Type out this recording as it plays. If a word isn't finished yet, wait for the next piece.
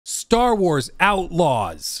Star Wars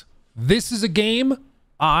Outlaws. This is a game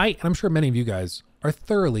and I'm sure many of you guys are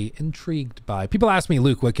thoroughly intrigued by. People ask me,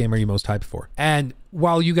 Luke, what game are you most hyped for? And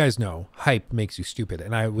while you guys know hype makes you stupid,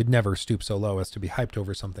 and I would never stoop so low as to be hyped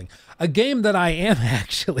over something, a game that I am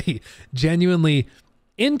actually genuinely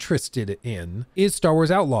interested in is Star Wars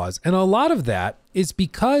Outlaws. And a lot of that is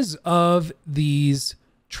because of these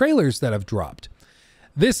trailers that have dropped.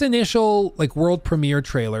 This initial like world premiere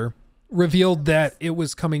trailer revealed that it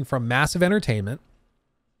was coming from Massive Entertainment.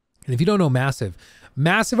 And if you don't know Massive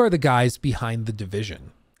are the guys behind The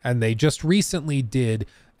Division. And they just recently did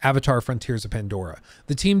Avatar Frontiers of Pandora.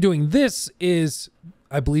 The team doing this is,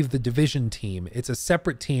 I believe, the Division team. It's a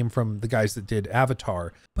separate team from the guys that did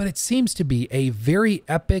Avatar. But it seems to be a very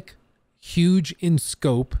epic, huge in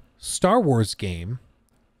scope Star Wars game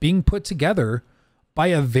being put together by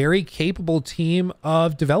a very capable team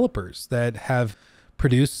of developers that have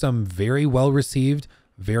produced some very well-received,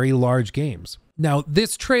 very large games. Now,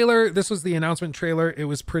 this trailer, this was the announcement trailer. It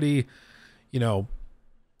was pretty,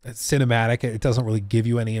 cinematic. It doesn't really give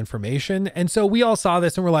you any information. And so we all saw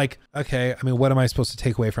this and we're like, okay, I mean, what am I supposed to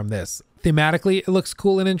take away from this? Thematically, it looks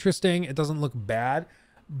cool and interesting. It doesn't look bad,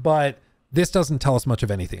 but this doesn't tell us much of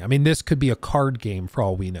anything. I mean, this could be a card game for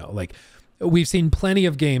all we know. Like, we've seen plenty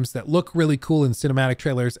of games that look really cool in cinematic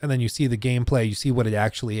trailers, and then you see the gameplay, you see what it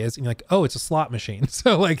actually is, and you're like, oh, it's a slot machine.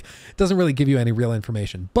 So like, it doesn't really give you any real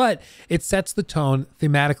information, but it sets the tone.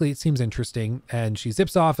 Thematically, it seems interesting, and she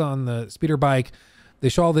zips off on the speeder bike. They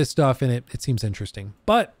show all this stuff, and it seems interesting,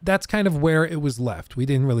 but that's kind of where it was left. We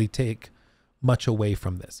didn't really take much away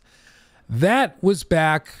from this. That was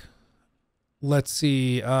back, let's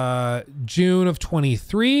see, June of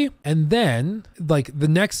 23. And then like the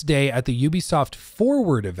next day at the Ubisoft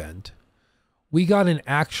Forward event, we got an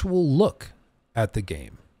actual look at the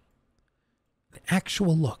game. An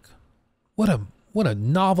actual look. What a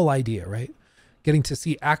novel idea, right? Getting to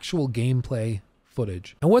see actual gameplay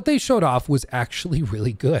footage. And what they showed off was actually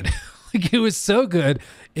really good. Like, it was so good.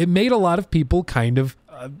 It made a lot of people kind of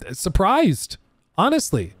surprised,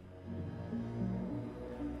 honestly.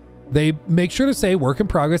 They make sure to say work in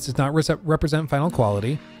progress does not represent final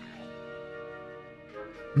quality.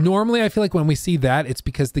 Normally, I feel like when we see that, it's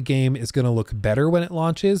because the game is going to look better when it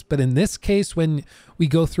launches. But in this case, when we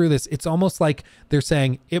go through this, it's almost like they're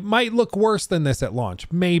saying it might look worse than this at launch.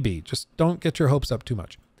 Maybe. Just don't get your hopes up too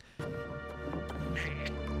much.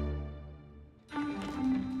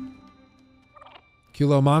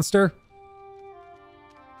 Culo Monster.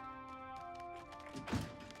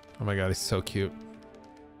 Oh my God, he's so cute.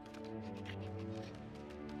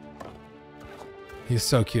 He's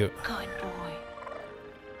so cute. Good boy.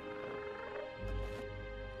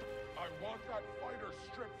 I want that fighter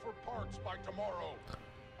stripped for parts by tomorrow.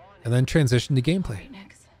 And then transition to gameplay. Right,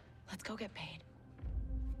 next. Let's go get paid.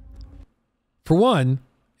 For one,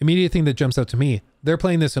 immediate thing that jumps out to me, they're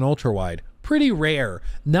playing this in ultra wide. Pretty rare.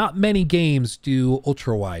 Not many games do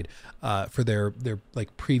ultra wide for their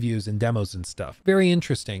like previews and demos and stuff. Very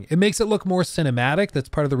interesting. It makes it look more cinematic. That's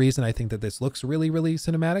part of the reason I think that this looks really, really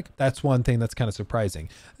cinematic. That's one thing that's kind of surprising.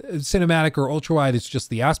 Cinematic or ultra wide is just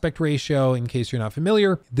the aspect ratio. In case you're not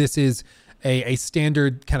familiar, this is a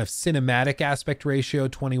standard kind of cinematic aspect ratio,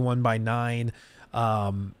 21:9,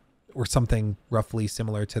 or something roughly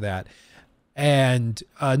similar to that. And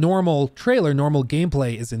normal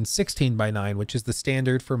gameplay is in 16:9, which is the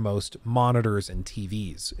standard for most monitors and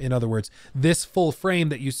TVs. In other words, this full frame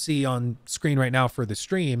that you see on screen right now for the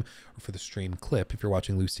stream, or for the stream clip, if you're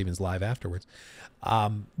watching Lou Stevens live afterwards,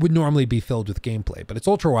 would normally be filled with gameplay. But it's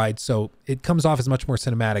ultra wide, so it comes off as much more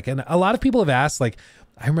cinematic. And a lot of people have asked, like,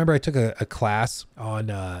 I remember I took a class on,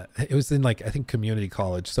 it was in like, I think community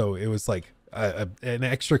college. So it was like an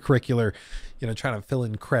extracurricular, trying to fill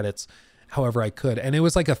in credits however I could. And it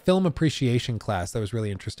was like a film appreciation class that was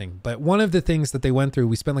really interesting. But one of the things that they went through,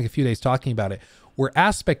 we spent like a few days talking about it, were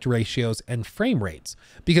aspect ratios and frame rates.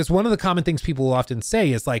 Because one of the common things people will often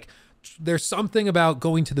say is like, there's something about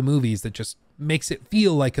going to the movies that just makes it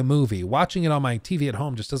feel like a movie. Watching it on my TV at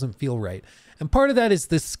home just doesn't feel right. And part of that is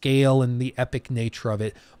the scale and the epic nature of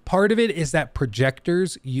it. Part of it is that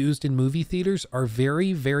projectors used in movie theaters are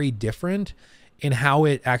very, very different in how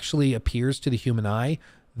it actually appears to the human eye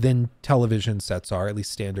than television sets are, at least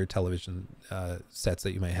standard television sets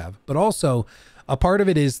that you may have. But also, a part of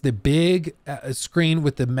it is the big screen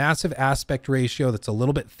with the massive aspect ratio that's a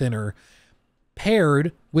little bit thinner,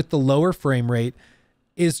 paired with the lower frame rate,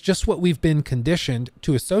 is just what we've been conditioned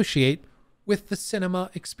to associate with the cinema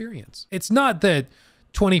experience. It's not that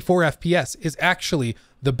 24 FPS is actually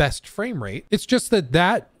the best frame rate. It's just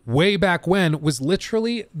that way back when was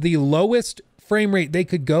literally the lowest frame rate they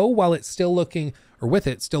could go while it's still looking or with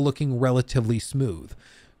it still looking relatively smooth.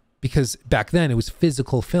 Because back then it was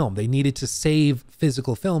physical film. They needed to save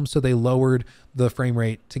physical film, so they lowered the frame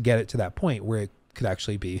rate to get it to that point where it could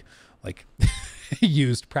actually be like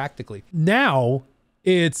used practically. Now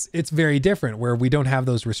it's very different, where we don't have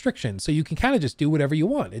those restrictions. So you can kind of just do whatever you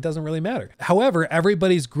want. It doesn't really matter. However,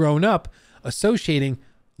 everybody's grown up associating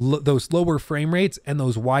those lower frame rates and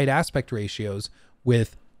those wide aspect ratios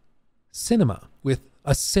with cinema, with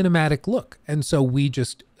a cinematic look. And so we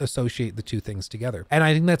just associate the two things together. And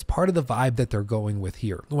I think that's part of the vibe that they're going with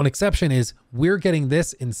here. The one exception is we're getting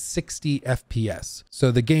this in 60 FPS. So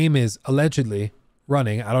the game is allegedly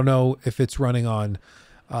running. I don't know if it's running on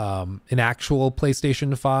an actual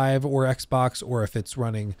PlayStation 5 or Xbox, or if it's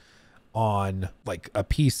running on like a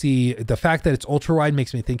PC. The fact that it's ultra wide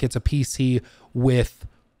makes me think it's a PC with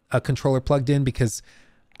a controller plugged in, because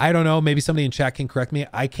I don't know, maybe somebody in chat can correct me.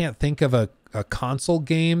 I can't think of a console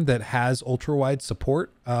game that has ultra wide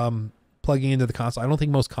support plugging into the console. I don't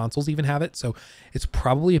think most consoles even have it. So it's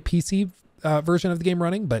probably a PC version of the game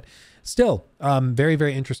running, but still very,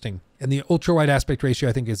 very interesting. And the ultra wide aspect ratio,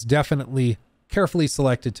 I think, is definitely carefully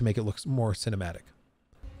selected to make it look more cinematic.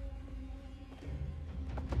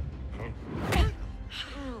 I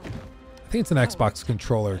think it's an Xbox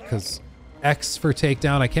controller, because X for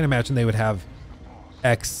takedown, I can't imagine they would have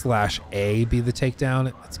X/A be the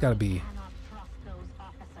takedown. It's got to be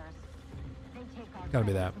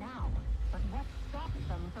that.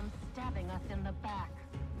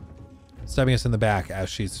 Stabbing us in the back as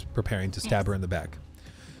she's preparing to stab her in the back.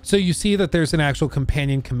 So you see that there's an actual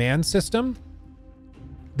companion command system.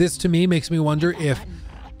 This to me makes me wonder if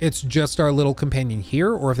it's just our little companion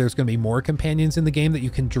here, or if there's going to be more companions in the game that you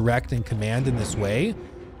can direct and command in this way.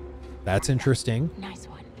 That's interesting. Nice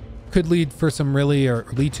one. Could lead to some really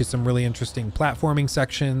interesting platforming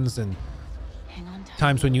sections and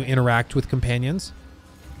times when you interact with companions.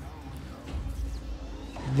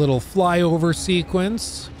 Little flyover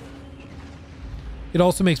sequence. It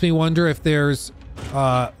also makes me wonder if there's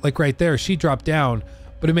like right there, she dropped down,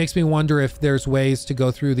 but it makes me wonder if there's ways to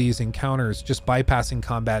go through these encounters just bypassing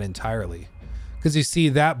combat entirely. Because you see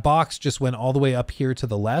that box just went all the way up here to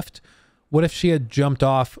the left. What if she had jumped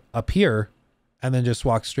off up here and then just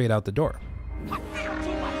walked straight out the door?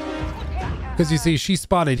 Because you see, she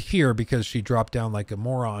spotted here because she dropped down like a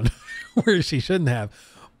moron where she shouldn't have.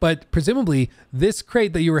 But presumably this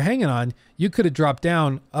crate that you were hanging on, you could have dropped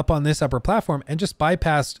down up on this upper platform and just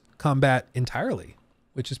bypassed combat entirely,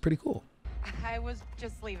 which is pretty cool. I was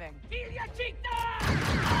just leaving.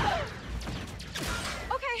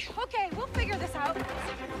 Okay, we'll figure this out.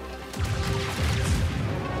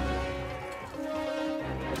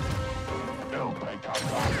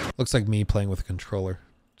 Looks like me playing with a controller.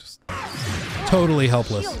 Just totally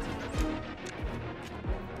helpless.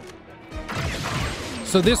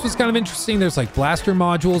 So this was kind of interesting. There's like blaster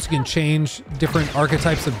modules. You can change different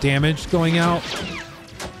archetypes of damage going out.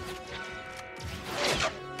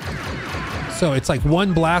 So it's like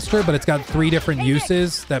one blaster, but it's got 3 different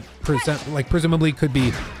uses that presumably could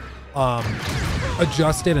be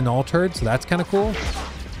adjusted and altered. So that's kind of cool.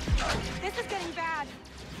 This is getting bad.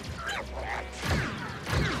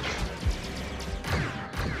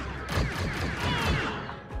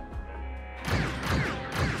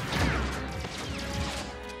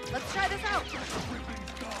 Let's try this out.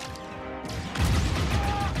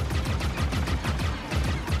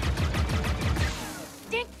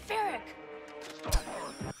 Dink Ferric.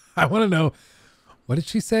 I want to know, what did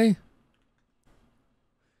she say?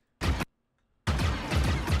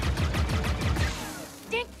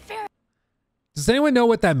 Dink Ferric. Does anyone know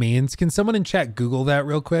what that means? Can someone in chat Google that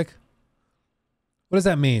real quick? What does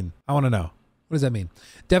that mean? I want to know. What does that mean?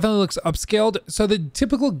 Definitely looks upscaled. So the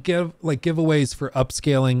typical giveaways for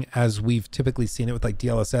upscaling, as we've typically seen it with like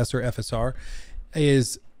DLSS or FSR,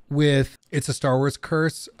 is with it's a Star Wars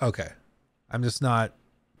curse. Okay. I'm just not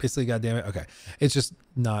basically, goddamn it. Okay. It's just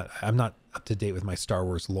not, I'm not up to date with my Star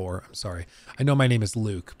Wars lore. I'm sorry. I know my name is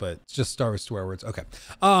Luke, but it's just Star Wars swear words. Okay.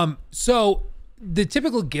 So the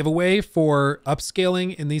typical giveaway for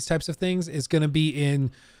upscaling in these types of things is going to be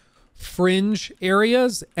in fringe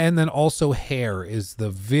areas, and then also hair is the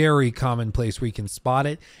very common place where you can spot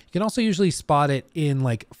it. You can also usually spot it in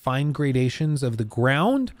like fine gradations of the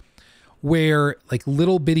ground, where like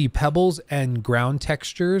little bitty pebbles and ground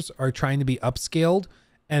textures are trying to be upscaled,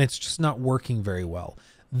 and it's just not working very well.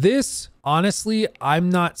 This, honestly, I'm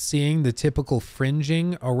not seeing the typical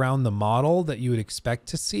fringing around the model that you would expect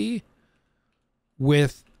to see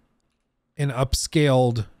with an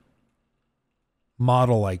upscaled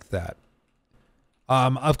model like that.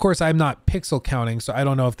 Of course, I'm not pixel counting, so I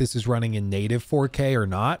don't know if this is running in native 4K or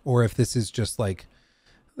not, or if this is just like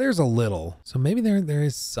There's a little. So maybe there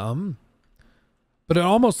is some. But it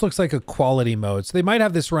almost looks like a quality mode. So they might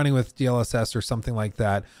have this running with DLSS or something like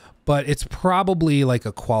that. But it's probably like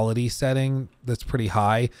a quality setting that's pretty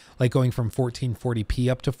high, like going from 1440p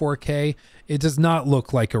up to 4K. It does not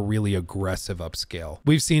look like a really aggressive upscale.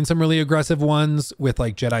 We've seen some really aggressive ones with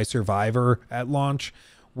like Jedi Survivor at launch,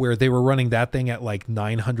 where they were running that thing at like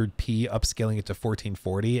 900p, upscaling it to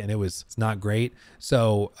 1440, and it's not great.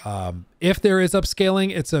 So if there is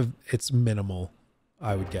upscaling, it's minimal,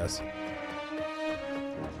 I would guess.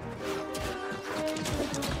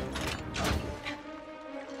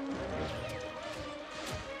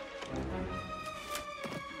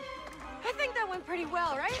 I think that went pretty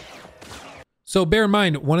well, right? So bear in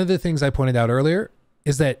mind, one of the things I pointed out earlier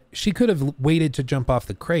is that she could have waited to jump off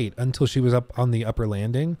the crate until she was up on the upper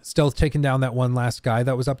landing, stealth taken down that one last guy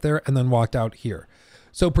that was up there, and then walked out here.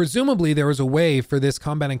 So presumably there was a way for this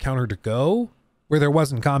combat encounter to go where there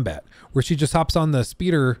wasn't combat, where she just hops on the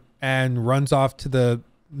speeder and runs off to the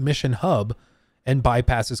mission hub and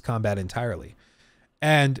bypasses combat entirely.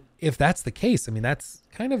 And if that's the case, I mean, that's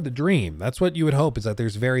kind of the dream. That's what you would hope, is that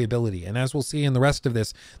there's variability. And as we'll see in the rest of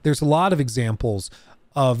this, there's a lot of examples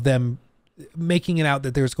of them making it out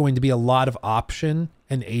that there's going to be a lot of option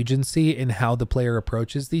and agency in how the player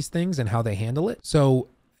approaches these things and how they handle it. So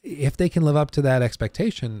if they can live up to that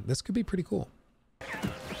expectation, this could be pretty cool.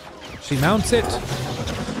 She mounts it.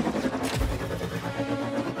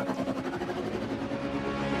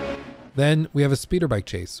 Then we have a speeder bike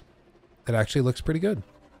chase that actually looks pretty good.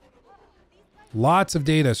 Lots of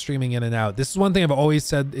data streaming in and out. This is one thing I've always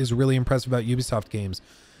said is really impressive about Ubisoft games.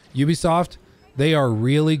 Ubisoft, they are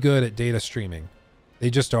really good at data streaming. They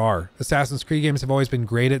just are. Assassin's Creed games have always been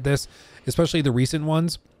great at this, especially the recent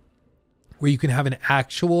ones, where you can have an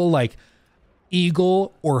actual like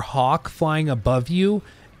eagle or hawk flying above you,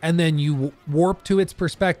 and then you warp to its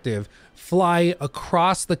perspective, fly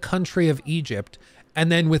across the country of Egypt, and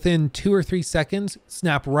then within 2 or 3 seconds,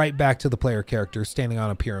 snap right back to the player character standing on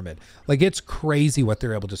a pyramid. Like, it's crazy what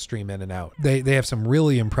they're able to stream in and out. They have some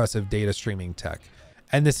really impressive data streaming tech.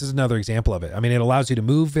 And this is another example of it. I mean, it allows you to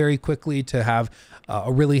move very quickly, to have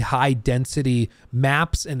a really high density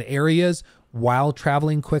maps and areas while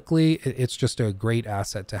traveling quickly. It's just a great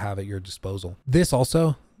asset to have at your disposal. This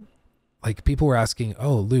also, like, people were asking,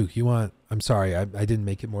 oh, Luke, you want, I'm sorry, I didn't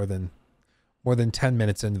make it more than 10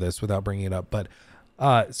 minutes into this without bringing it up. But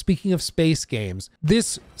speaking of space games,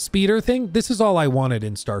 this speeder thing, this is all I wanted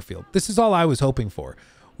in Starfield. This is all I was hoping for,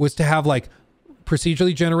 was to have like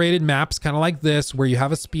procedurally generated maps, kind of like this, where you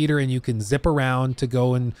have a speeder and you can zip around to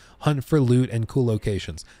go and hunt for loot and cool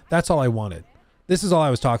locations. That's all I wanted. This is all I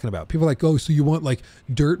was talking about. People are like, oh, so you want like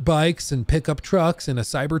dirt bikes and pickup trucks and a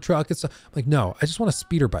cyber truck and stuff? I'm like, no, I just want a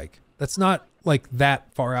speeder bike. That's not like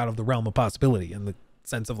that far out of the realm of possibility in the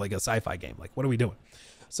sense of like a sci-fi game. Like, what are we doing?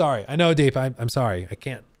 Sorry, I know, Dave, I'm sorry. I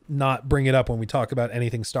can't not bring it up when we talk about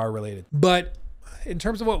anything star related. But in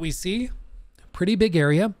terms of what we see, pretty big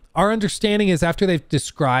area. Our understanding is, after they've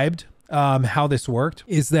described how this worked,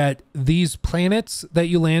 is that these planets that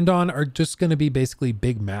you land on are just going to be basically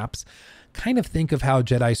big maps. Kind of think of how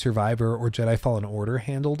Jedi Survivor or Jedi Fallen Order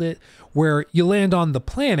handled it, where you land on the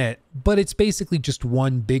planet, but it's basically just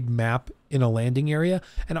one big map in a landing area.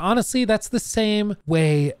 And honestly, that's the same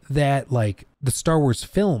way that like the Star Wars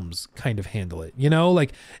films kind of handle it. You know,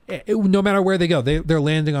 like no matter where they go, they're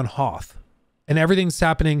landing on Hoth, and everything's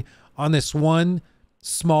happening on this one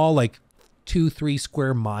small, like 2-3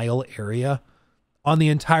 square mile area on the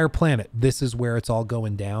entire planet. This is where it's all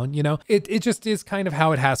going down. You know, it just is kind of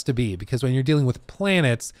how it has to be, because when you're dealing with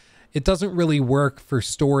planets, it doesn't really work for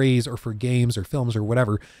stories or for games or films or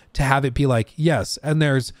whatever to have it be like, yes, and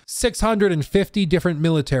there's 650 different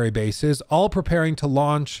military bases all preparing to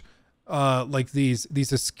launch like these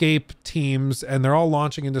escape teams, and they're all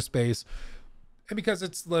launching into space. And because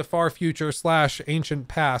it's the far future / ancient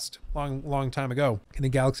past, long time ago in a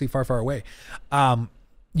galaxy far, far away,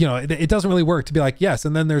 you know, it doesn't really work to be like, yes,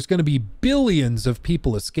 and then there's going to be billions of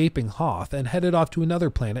people escaping Hoth and headed off to another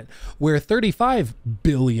planet where 35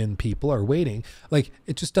 billion people are waiting. Like,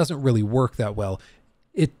 it just doesn't really work that well.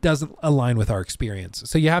 It doesn't align with our experience.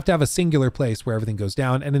 So you have to have a singular place where everything goes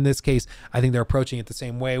down. And in this case, I think they're approaching it the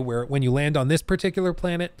same way, where when you land on this particular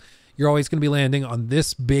planet, you're always going to be landing on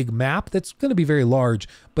this big map that's going to be very large,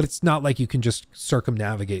 but it's not like you can just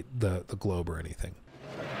circumnavigate the globe or anything.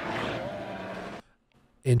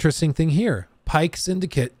 Interesting thing here, Pike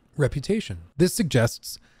Syndicate reputation. This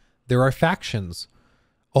suggests there are factions,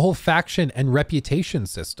 a whole faction and reputation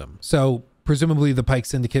system. So Presumably the Pike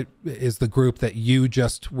Syndicate is the group that you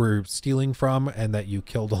just were stealing from and that you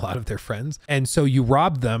killed a lot of their friends. And so you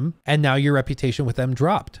robbed them and now your reputation with them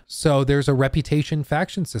dropped. So there's a reputation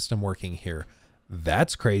faction system working here.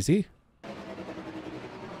 That's crazy.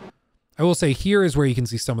 I will say here is where you can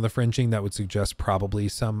see some of the fringing that would suggest probably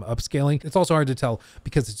some upscaling. It's also hard to tell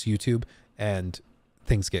because it's YouTube and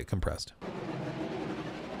things get compressed.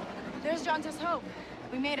 There's Jonta's hope.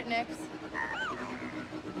 We made it, Nix.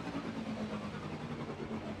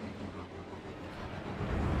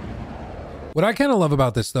 What I kind of love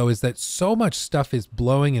about this though is that so much stuff is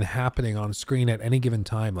blowing and happening on screen at any given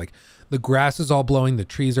time. Like the grass is all blowing, the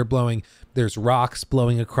trees are blowing, there's rocks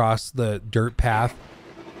blowing across the dirt path.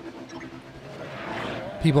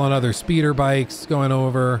 People on other speeder bikes going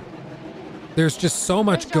over. There's just so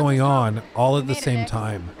much going on all at the same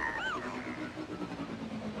time.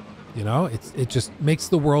 You know, it just makes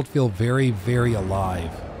the world feel very, very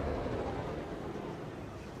alive.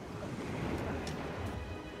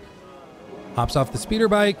 Hops off the speeder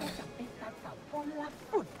bike.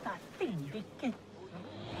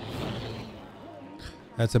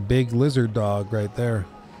 That's a big lizard dog right there.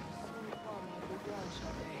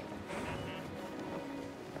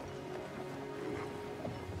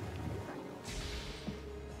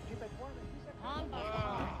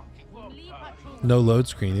 No load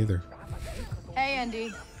screen either. Hey,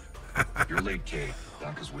 Andy. You're late, Kay.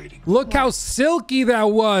 Doc is waiting. Look how silky that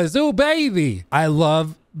was. Oh, baby. I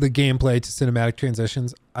love the gameplay to cinematic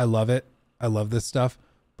transitions. I love it. I love this stuff.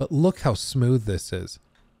 But look how smooth this is.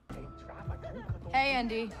 Hey,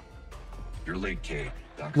 Andy. You're late, Kay.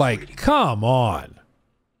 Doc is Like, waiting. come on.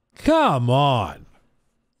 Come on.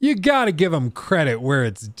 You got to give them credit where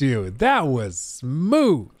it's due. That was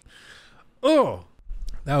smooth. Oh,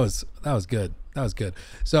 that was good. That was good.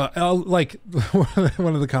 So like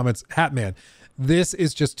one of the comments, Hatman, this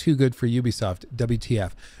is just too good for Ubisoft,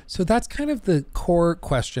 WTF. So that's kind of the core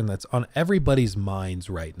question that's on everybody's minds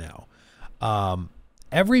right now.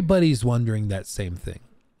 Everybody's wondering that same thing.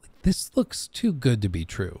 Like, this looks too good to be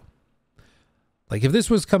true. Like if this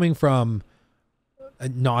was coming from a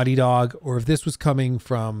Naughty Dog, or if this was coming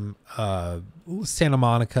from Santa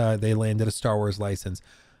Monica, they landed a Star Wars license,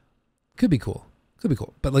 could be cool. Could be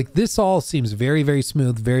cool. But like this all seems very, very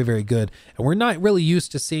smooth, very, very good. And we're not really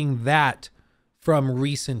used to seeing that from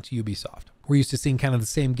recent Ubisoft. We're used to seeing kind of the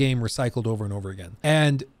same game recycled over and over again.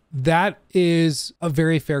 And that is a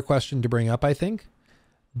very fair question to bring up, I think.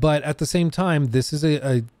 But at the same time, this is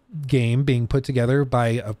a game being put together by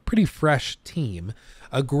a pretty fresh team,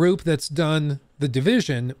 a group that's done The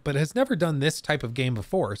Division, but has never done this type of game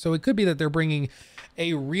before. So it could be that they're bringing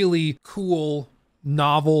a really cool,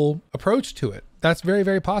 novel approach to it. That's very,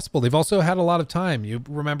 very possible. They've also had a lot of time. You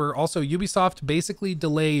remember also Ubisoft basically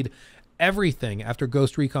delayed everything after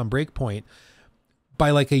Ghost Recon Breakpoint by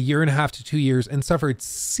like a year and a half to 2 years and suffered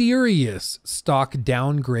serious stock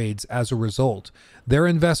downgrades as a result. Their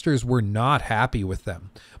investors were not happy with them,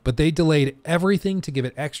 but they delayed everything to give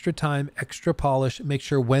it extra time, extra polish, make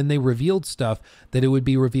sure when they revealed stuff that it would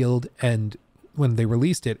be revealed, and when they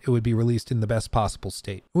released it, it would be released in the best possible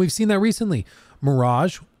state. We've seen that recently.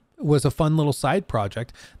 Mirage was a fun little side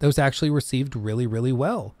project that was actually received really, really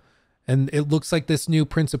well. And it looks like this new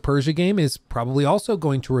Prince of Persia game is probably also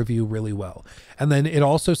going to review really well. And then it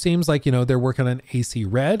also seems like, you know, they're working on AC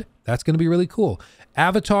Red. That's going to be really cool.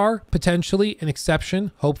 Avatar, potentially an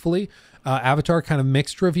exception, hopefully. Avatar kind of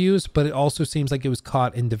mixed reviews, but it also seems like it was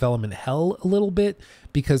caught in development hell a little bit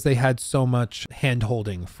because they had so much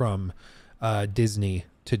hand-holding from Disney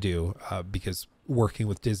to do, because working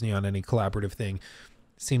with Disney on any collaborative thing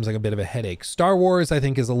seems like a bit of a headache. Star Wars, I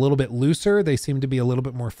think, is a little bit looser. They seem to be a little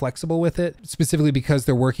bit more flexible with it, specifically because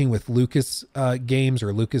they're working with Lucas games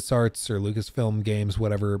or LucasArts or Lucasfilm games,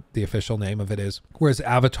 whatever the official name of it is. Whereas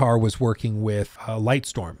Avatar was working with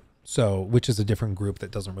Lightstorm, so which is a different group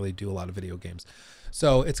that doesn't really do a lot of video games.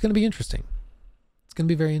 So it's going to be interesting. It's going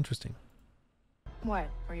to be very interesting. What?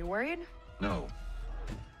 Are you worried? No.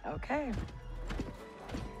 Okay.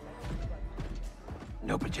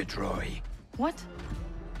 No, but you, Troy. What?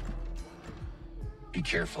 Be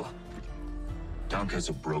careful. Donka's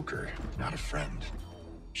a broker, not a friend.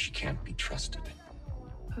 She can't be trusted.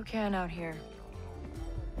 Who can out here?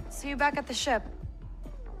 See you back at the ship.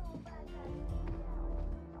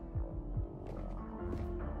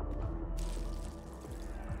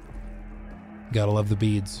 Gotta love the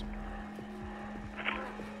beads.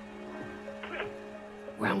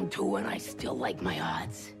 Round 2 and I still like my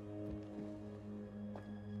odds.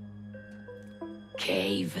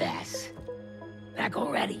 K-Vess. Back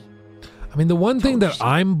already. I mean, the one thing that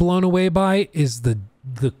I'm blown away by is the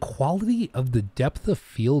quality of the depth of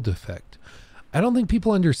field effect. I don't think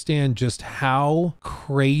people understand just how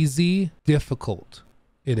crazy difficult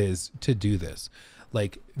it is to do this.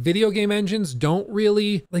 Like, video game engines don't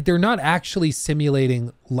really, like, they're not actually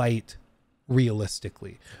simulating light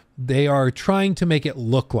realistically. They are trying to make it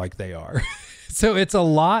look like they are. So it's a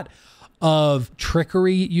lot of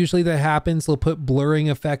trickery usually that happens. They'll put blurring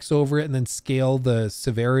effects over it and then scale the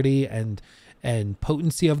severity and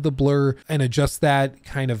potency of the blur and adjust that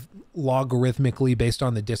kind of logarithmically based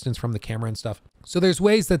on the distance from the camera and stuff. So there's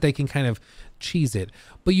ways that they can kind of cheese it,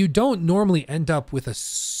 but you don't normally end up with a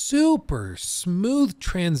super smooth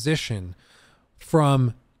transition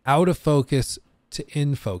from out of focus to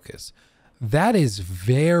in focus. That is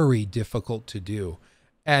very difficult to do.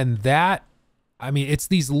 And that, I mean, it's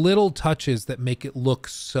these little touches that make it look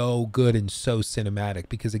so good and so cinematic,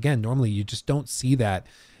 because again, normally you just don't see that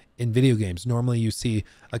in video games. Normally you see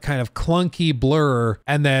a kind of clunky blur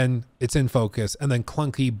and then it's in focus and then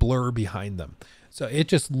clunky blur behind them. So it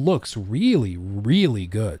just looks really, really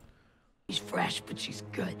good. She's fresh, but she's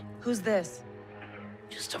good. Who's this?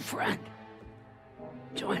 Just a friend.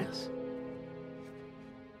 Join us.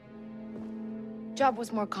 Job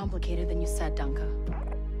was more complicated than you said, Dunka.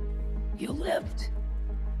 You lived.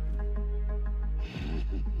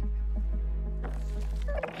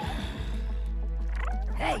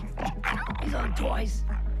 Hey, these aren't toys.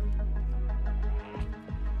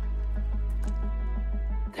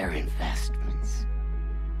 They're investments.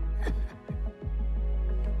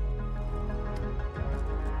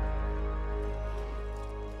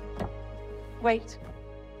 Wait.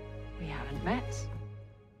 We haven't met.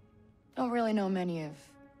 Don't really know many of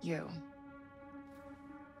you.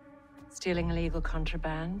 Stealing illegal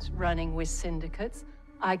contraband, running with syndicates.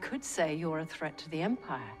 I could say you're a threat to the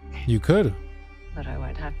Empire, You could. but I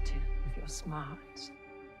won't have to if you're smart.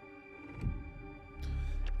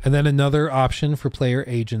 And then another option for player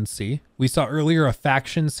agency. We saw earlier a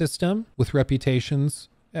faction system with reputations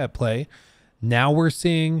at play. Now we're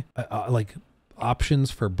seeing like options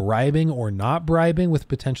for bribing or not bribing with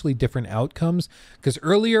potentially different outcomes. Because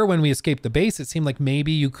earlier when we escaped the base, it seemed like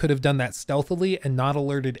maybe you could have done that stealthily and not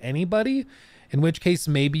alerted anybody, in which case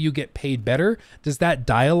maybe you get paid better. Does that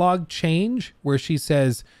dialogue change where she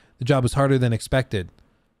says the job was harder than expected?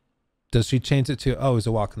 Does she change it to, oh, it was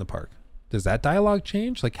a walk in the park? Does that dialogue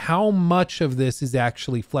change? Like, how much of this is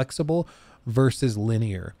actually flexible versus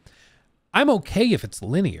linear? I'm okay if it's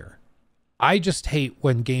linear. I just hate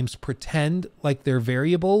when games pretend like they're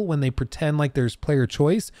variable, when they pretend like there's player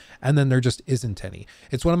choice, and then there just isn't any.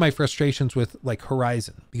 It's one of my frustrations with like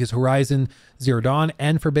Horizon, because Horizon Zero Dawn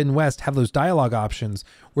and Forbidden West have those dialogue options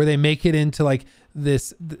where they make it into like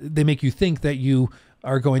this, they make you think that you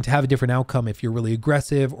are going to have a different outcome if you're really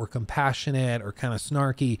aggressive or compassionate or kind of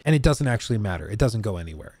snarky, and it doesn't actually matter. It doesn't go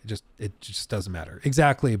anywhere. It just doesn't matter.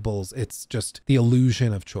 Exactly, Bulls. It's just the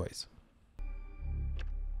illusion of choice.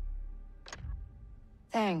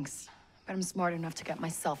 Thanks, but I'm smart enough to get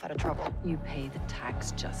myself out of trouble. You pay the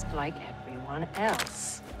tax just like everyone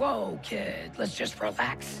else. Whoa, kid, let's just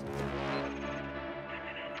relax.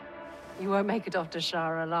 You won't make it off to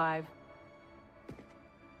Shara alive.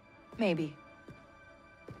 Maybe.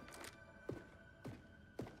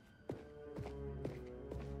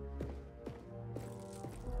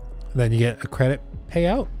 Then you get a credit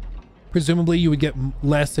payout. Presumably you would get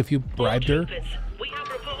less if you bribed her. We have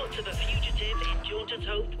report of a fugitive in Georgia's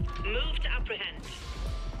Hope. Move to apprehend.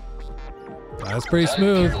 That's pretty That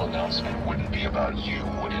smooth. Imperial announcement wouldn't be about you,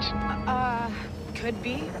 would it? Could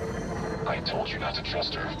be. I told you not to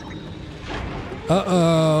trust her.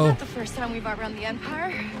 Uh-oh. Not the first time we've outrun the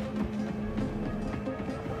Empire.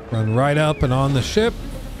 Run right up and on the ship.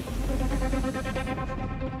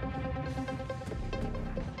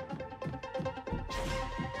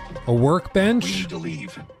 A We workbench. need to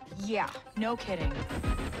leave. Yeah, no kidding.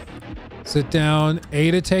 Sit down.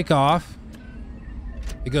 A to take off.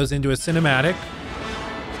 It goes into a cinematic.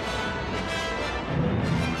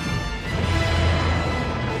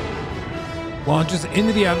 Launches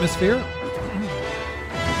into the atmosphere.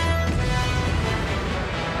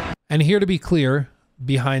 And here to be clear,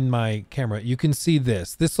 behind my camera, you can see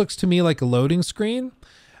this. This looks to me like a loading screen.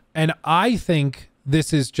 And I think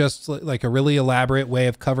this is just like a really elaborate way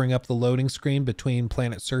of covering up the loading screen between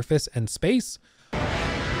planet surface and space.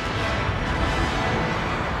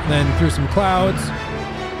 Then through some clouds.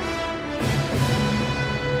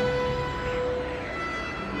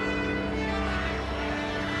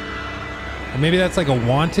 Or maybe that's like a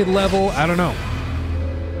wanted level. I don't know.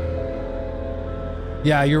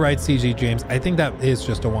 Yeah, you're right, CG James. I think that is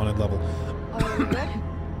just a wanted level. Oh, we good?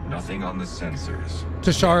 Nothing on the sensors.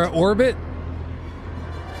 Tashara orbit.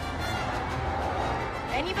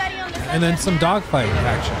 and then some dogfight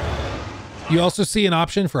action. You also see an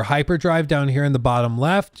option for hyperdrive down here in the bottom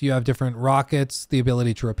left. You have different rockets, the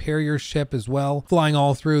ability to repair your ship as well. Flying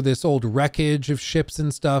all through this old wreckage of ships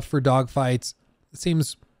and stuff for dogfights. It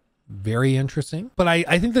seems very interesting. But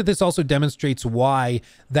I think that this also demonstrates why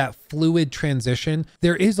that fluid transition,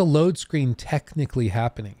 there is a load screen technically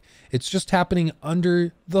happening. It's just happening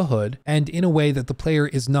under the hood and in a way that the player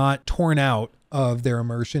is not torn out of their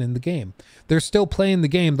immersion in the game. They're still playing the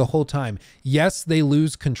game the whole time. Yes, they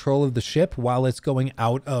lose control of the ship while it's going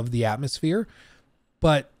out of the atmosphere,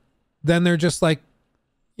 but then they're just like,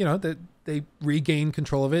 you know, they regain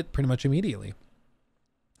control of it pretty much immediately.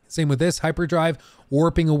 Same with this hyperdrive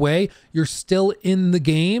warping away. You're still in the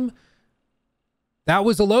game. That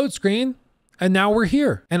was a load screen and now we're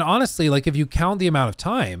here. And honestly, like if you count the amount of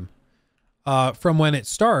time from when it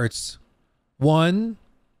starts, 1,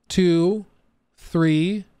 2,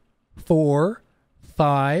 3, 4,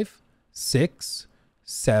 5, 6,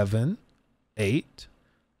 7, 8,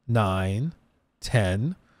 9,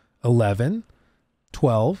 10, 11,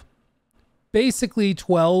 12, basically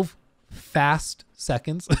 12 fast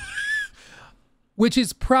seconds, which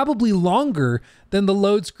is probably longer than the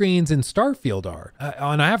load screens in Starfield are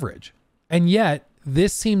on average. And yet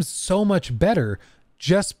this seems so much better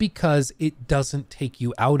just because it doesn't take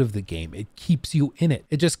you out of the game. It keeps you in it.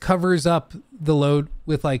 It just covers up the load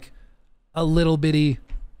with like a little bitty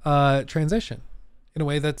transition in a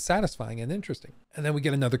way that's satisfying and interesting. And then we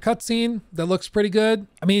get another cutscene that looks pretty good.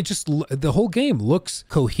 I mean, it just, the whole game looks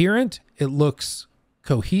coherent. It looks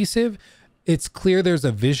cohesive. It's clear there's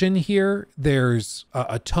a vision here. There's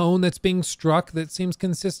a tone that's being struck that seems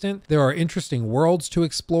consistent. There are interesting worlds to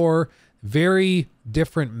explore. Very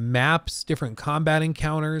different maps, different combat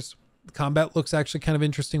encounters. The combat looks actually kind of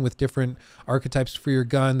interesting with different archetypes for your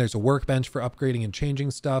gun. There's a workbench for upgrading and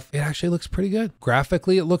changing stuff. It actually looks pretty good.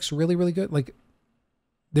 Graphically, it looks really, really good. Like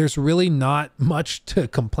there's really not much to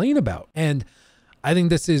complain about. And I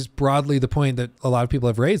think this is broadly the point that a lot of people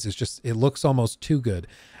have raised. Is just, it looks almost too good.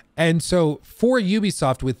 And so for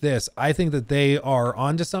Ubisoft with this, I think that they are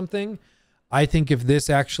onto something. I think if this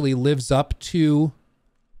actually lives up to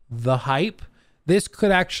the hype, this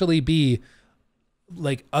could actually be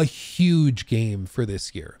like a huge game for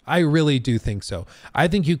this year. I really do think so. I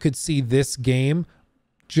think you could see this game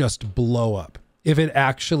just blow up if it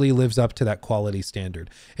actually lives up to that quality standard.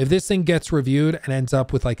 If this thing gets reviewed and ends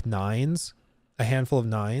up with like 9s, a handful of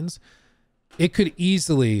 9s, it could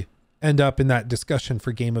easily end up in that discussion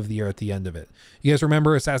for Game of the Year at the end of it. You guys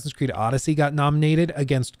remember Assassin's Creed Odyssey got nominated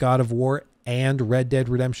against God of War and Red Dead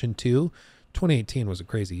Redemption 2? 2018 was a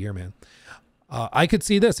crazy year, man. I could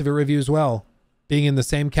see this, if it reviews well, being in the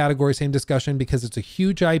same category, same discussion, because it's a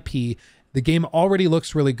huge IP. The game already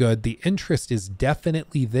looks really good. The interest is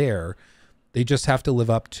definitely there. They just have to live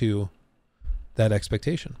up to that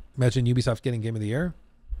expectation. Imagine Ubisoft getting Game of the Year.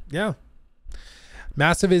 Yeah.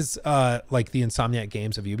 Massive is like the Insomniac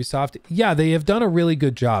games of Ubisoft. Yeah, they have done a really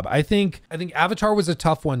good job. I think Avatar was a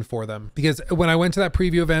tough one for them, because when I went to that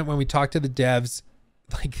preview event, when we talked to the devs,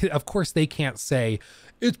 like, of course they can't say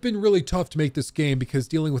it's been really tough to make this game because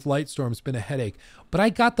dealing with Lightstorm's been a headache. But I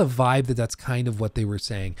got the vibe that that's kind of what they were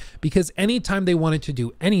saying, because anytime they wanted to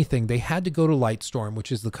do anything, they had to go to Lightstorm,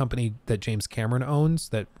 which is the company that James Cameron owns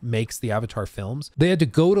that makes the Avatar films. They had to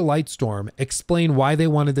go to Lightstorm, explain why they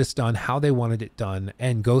wanted this done, how they wanted it done,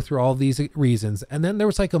 and go through all these reasons. And then there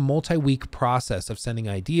was like a multi-week process of sending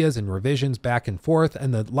ideas and revisions back and forth.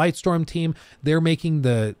 And the Lightstorm team, they're making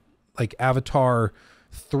the like Avatar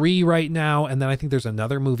 3 right now, and then I think there's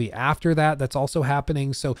another movie after that that's also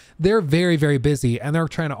happening. So they're very, very busy, and they're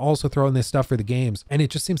trying to also throw in this stuff for the games. And it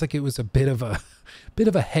just seems like it was a bit of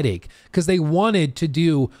a headache, because they wanted to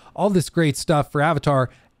do all this great stuff for Avatar,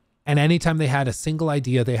 and anytime they had a single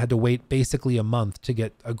idea, they had to wait basically a month to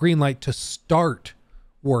get a green light to start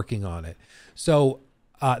working on it. So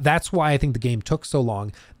that's why I think the game took so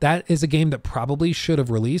long. That is a game that probably should have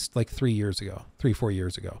released like 4 years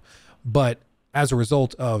ago. But as a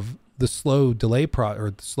result of the slow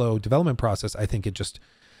the slow development process, I think it just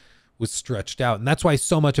was stretched out. And that's why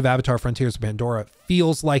so much of Avatar Frontiers of Pandora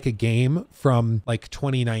feels like a game from like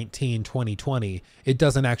 2019, 2020. It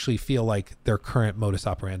doesn't actually feel like their current modus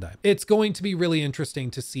operandi. It's going to be really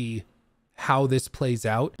interesting to see how this plays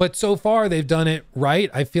out. But so far they've done it right.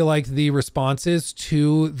 I feel like the responses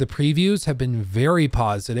to the previews have been very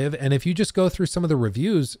positive. And if you just go through some of the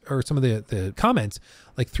reviews or some of the comments,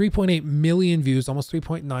 like 3.8 million views, almost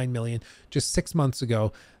 3.9 million just 6 months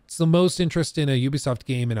ago. It's the most interest in a Ubisoft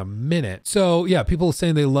game in a minute. So yeah, people are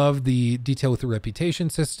saying they love the detail with the reputation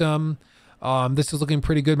system. This is looking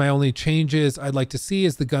pretty good. My only changes I'd like to see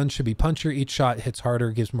is the gun should be punchier. Each shot hits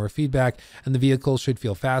harder, gives more feedback, and the vehicles should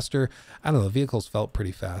feel faster. I don't know, the vehicles felt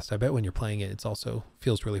pretty fast. I bet when you're playing it, it's also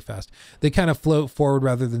feels really fast. They kind of float forward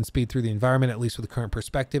rather than speed through the environment, at least with the current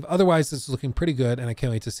perspective. Otherwise, this is looking pretty good, and I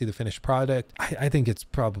can't wait to see the finished product. I think it's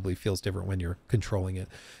probably feels different when you're controlling it,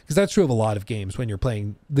 because that's true of a lot of games. When you're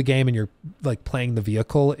playing the game and you're like playing the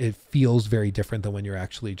vehicle, it feels very different than when you're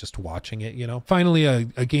actually just watching it, you know? Finally,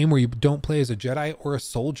 a game where you don't play as a Jedi or a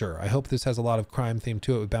soldier. I hope this has a lot of crime theme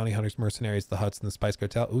to it with bounty hunters, mercenaries, the Hutts, and the Spice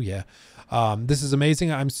Cartel. Oh yeah. This is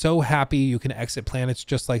amazing. I'm so happy you can exit planets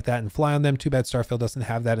just like that and fly on them. Too bad Starfield doesn't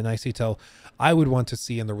have that. A nice detail I would want to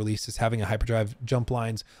see in the release is having a hyperdrive jump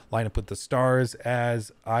lines line up with the stars,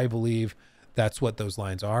 as I believe that's what those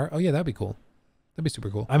lines are. Oh yeah, that'd be cool. That'd be super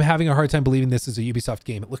cool. I'm having a hard time believing this is a Ubisoft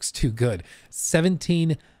game. It looks too good.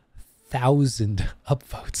 17,000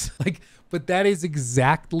 upvotes. Like, but that is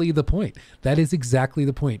exactly the point. That is exactly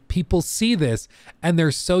the point. People see this and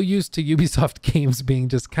they're so used to Ubisoft games being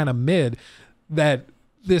just kind of mid that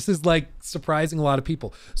this is like surprising a lot of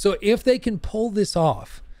people. So if they can pull this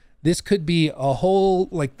off, this could be a whole,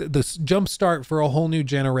 like this jump start for a whole new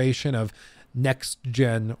generation of next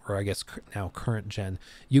gen, or I guess now current gen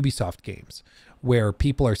Ubisoft games, where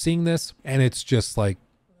people are seeing this and it's just like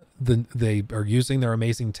they are using their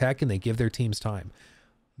amazing tech and they give their teams time.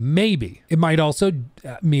 Maybe it might also,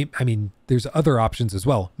 I mean, there's other options as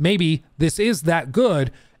well. Maybe this is that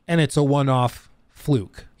good and it's a one-off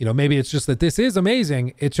fluke. You know, maybe it's just that this is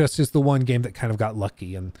amazing. It's just the one game that kind of got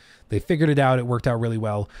lucky and they figured it out. It worked out really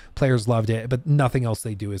well. Players loved it, but nothing else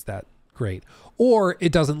they do is that great. Or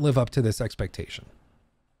it doesn't live up to this expectation.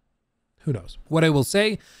 Who knows? What I will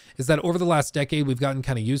say is that over the last decade, we've gotten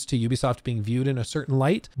kind of used to Ubisoft being viewed in a certain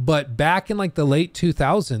light. But back in like the late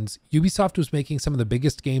 2000s, Ubisoft was making some of the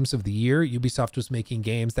biggest games of the year. Ubisoft was making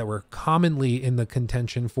games that were commonly in the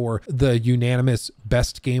contention for the unanimous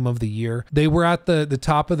best game of the year. They were at the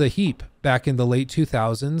top of the heap back in the late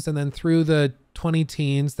 2000s. And then through the 20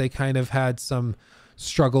 teens, they kind of had some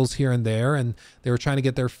struggles here and there, and they were trying to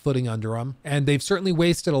get their footing under them. And they've certainly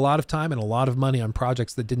wasted a lot of time and a lot of money on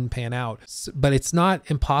projects that didn't pan out. But it's not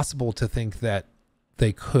impossible to think that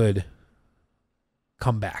they could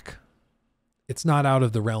come back. It's not out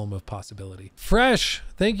of the realm of possibility. Fresh,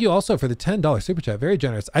 thank you also for the $10 super chat. Very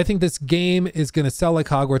generous. I think this game is going to sell like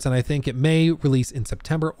Hogwarts, and I think it may release in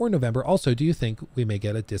September or November. Also, do you think we may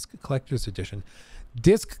get a disc collector's edition?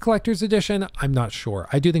 Disc collector's edition, I'm not sure.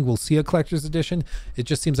 I do think we'll see a collector's edition. It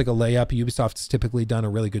just seems like a layup. Ubisoft's typically done a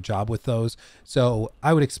really good job with those, so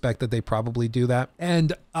I would expect that they probably do that.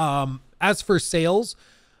 And as for sales,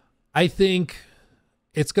 I think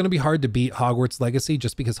it's going to be hard to beat Hogwarts Legacy,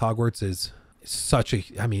 just because Hogwarts is such a,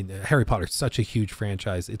 I mean, Harry Potter is such a huge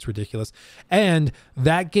franchise. It's ridiculous. And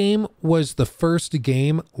that game was the first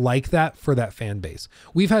game like that for that fan base.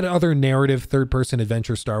 We've had other narrative third-person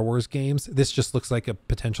adventure Star Wars games. This just looks like a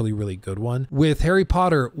potentially really good one. With Harry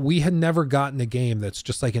Potter, we had never gotten a game that's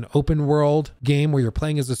just like an open world game where you're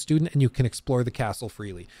playing as a student and you can explore the castle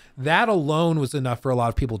freely. That alone was enough for a lot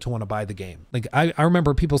of people to want to buy the game. Like I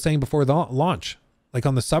remember people saying before the launch, like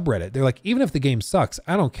on the subreddit, they're like, even if the game sucks,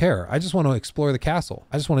 I don't care. I just want to explore the castle.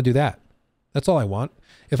 I just want to do that. That's all I want.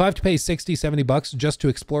 If I have to pay 60, 70 bucks just to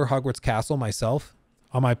explore Hogwarts Castle myself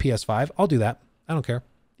on my PS5, I'll do that. I don't care.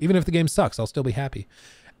 Even if the game sucks, I'll still be happy.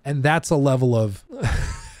 And that's a level of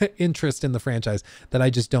interest in the franchise that I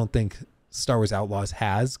just don't think Star Wars Outlaws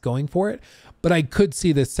has going for it. But I could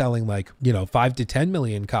see this selling like, 5 to 10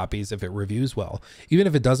 million copies if it reviews well. Even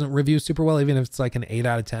if it doesn't review super well, even if it's like an 8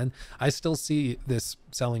 out of 10, I still see this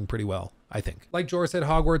selling pretty well, I think. Like Jorah said,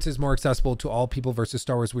 Hogwarts is more accessible to all people versus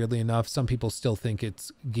Star Wars, weirdly enough. Some people still think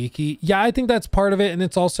it's geeky. Yeah, I think that's part of it. And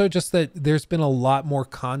it's also just that there's been a lot more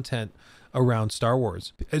content around Star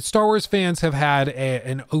Wars. Star Wars fans have had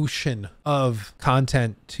an ocean of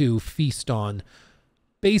content to feast on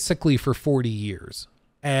basically for 40 years.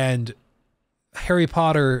 And Harry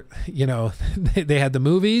Potter, they had the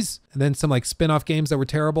movies and then some like spin-off games that were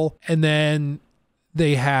terrible. And then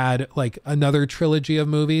they had like another trilogy of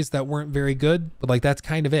movies that weren't very good, but like that's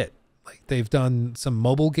kind of it. Like they've done some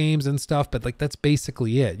mobile games and stuff, but like that's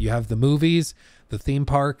basically it. You have the movies, the theme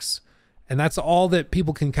parks, and that's all that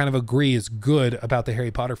people can kind of agree is good about the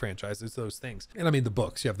Harry Potter franchise is those things. And I mean, the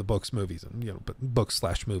books, you have the books, movies, and, but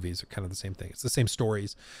books/movies are kind of the same thing. It's the same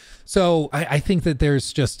stories. So I think that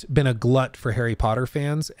there's just been a glut for Harry Potter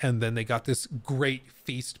fans. And then they got this great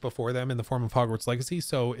feast before them in the form of Hogwarts Legacy.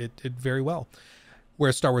 So it did very well.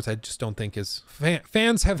 Whereas Star Wars, I just don't think is,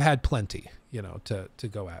 fans have had plenty, to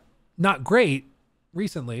go at. Not great,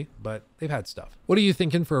 recently, but they've had stuff. What are you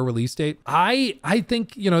thinking for a release date? I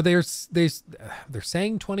think, you know, they're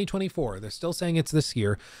saying 2024. They're still saying it's this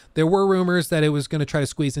year. There were rumors that it was going to try to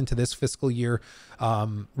squeeze into this fiscal year,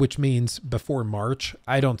 which means before March.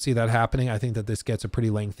 I don't see that happening. I think that this gets a pretty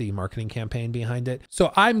lengthy marketing campaign behind it.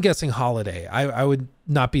 So I'm guessing holiday. I would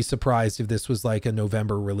not be surprised if this was like a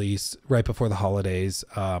November release right before the holidays.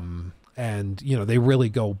 And, you know, they really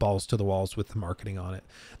go balls to the walls with the marketing on it.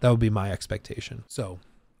 That would be my expectation. So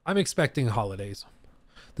I'm expecting holidays.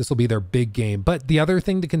 This will be their big game. But the other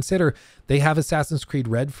thing to consider, they have Assassin's Creed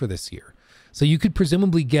Red for this year. So you could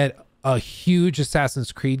presumably get a huge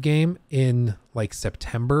Assassin's Creed game in like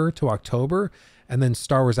September to October, and then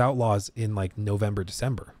Star Wars Outlaws in like November,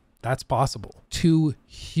 December. That's possible. 2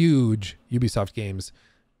 huge Ubisoft games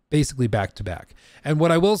basically back to back. And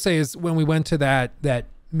what I will say is when we went to that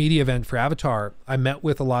media event for Avatar, I met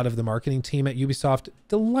with a lot of the marketing team at Ubisoft.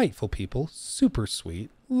 Delightful people, super sweet,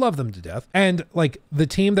 love them to death. And like the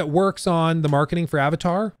team that works on the marketing for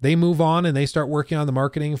Avatar, they move on and they start working on the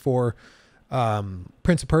marketing for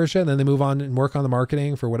Prince of Persia, and then they move on and work on the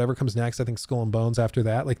marketing for whatever comes next. I think Skull and Bones after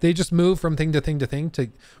that. Like they just move from thing to thing to thing,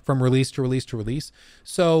 from release to release to release.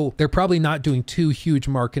 So they're probably not doing 2 huge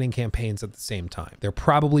marketing campaigns at the same time. They're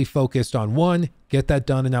probably focused on one, get that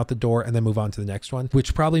done and out the door, and then move on to the next one,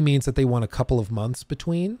 which probably means that they want a couple of months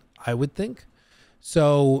between, I would think.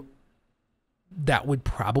 So that would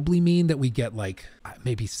probably mean that we get like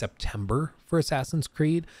maybe September for Assassin's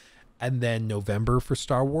Creed, and then November for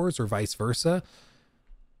Star Wars, or vice versa.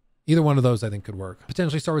 Either one of those I think could work.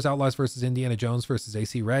 Potentially Star Wars Outlaws versus Indiana Jones versus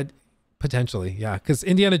AC Red. Potentially, yeah. Because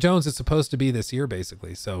Indiana Jones is supposed to be this year,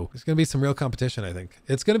 basically. So there's going to be some real competition, I think.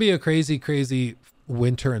 It's going to be a crazy, crazy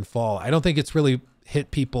winter and fall. I don't think it's really hit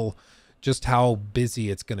people just how busy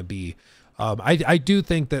it's going to be. I do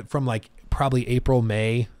think that from like probably April,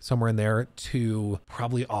 May, somewhere in there, to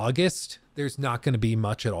probably August, there's not going to be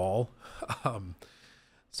much at all.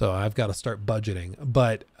 So I've got to start budgeting,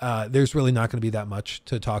 but there's really not going to be that much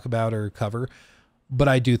to talk about or cover. But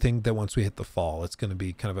I do think that once we hit the fall, it's going to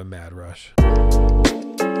be kind of a mad rush.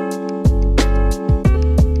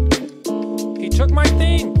 He took my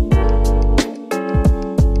thing.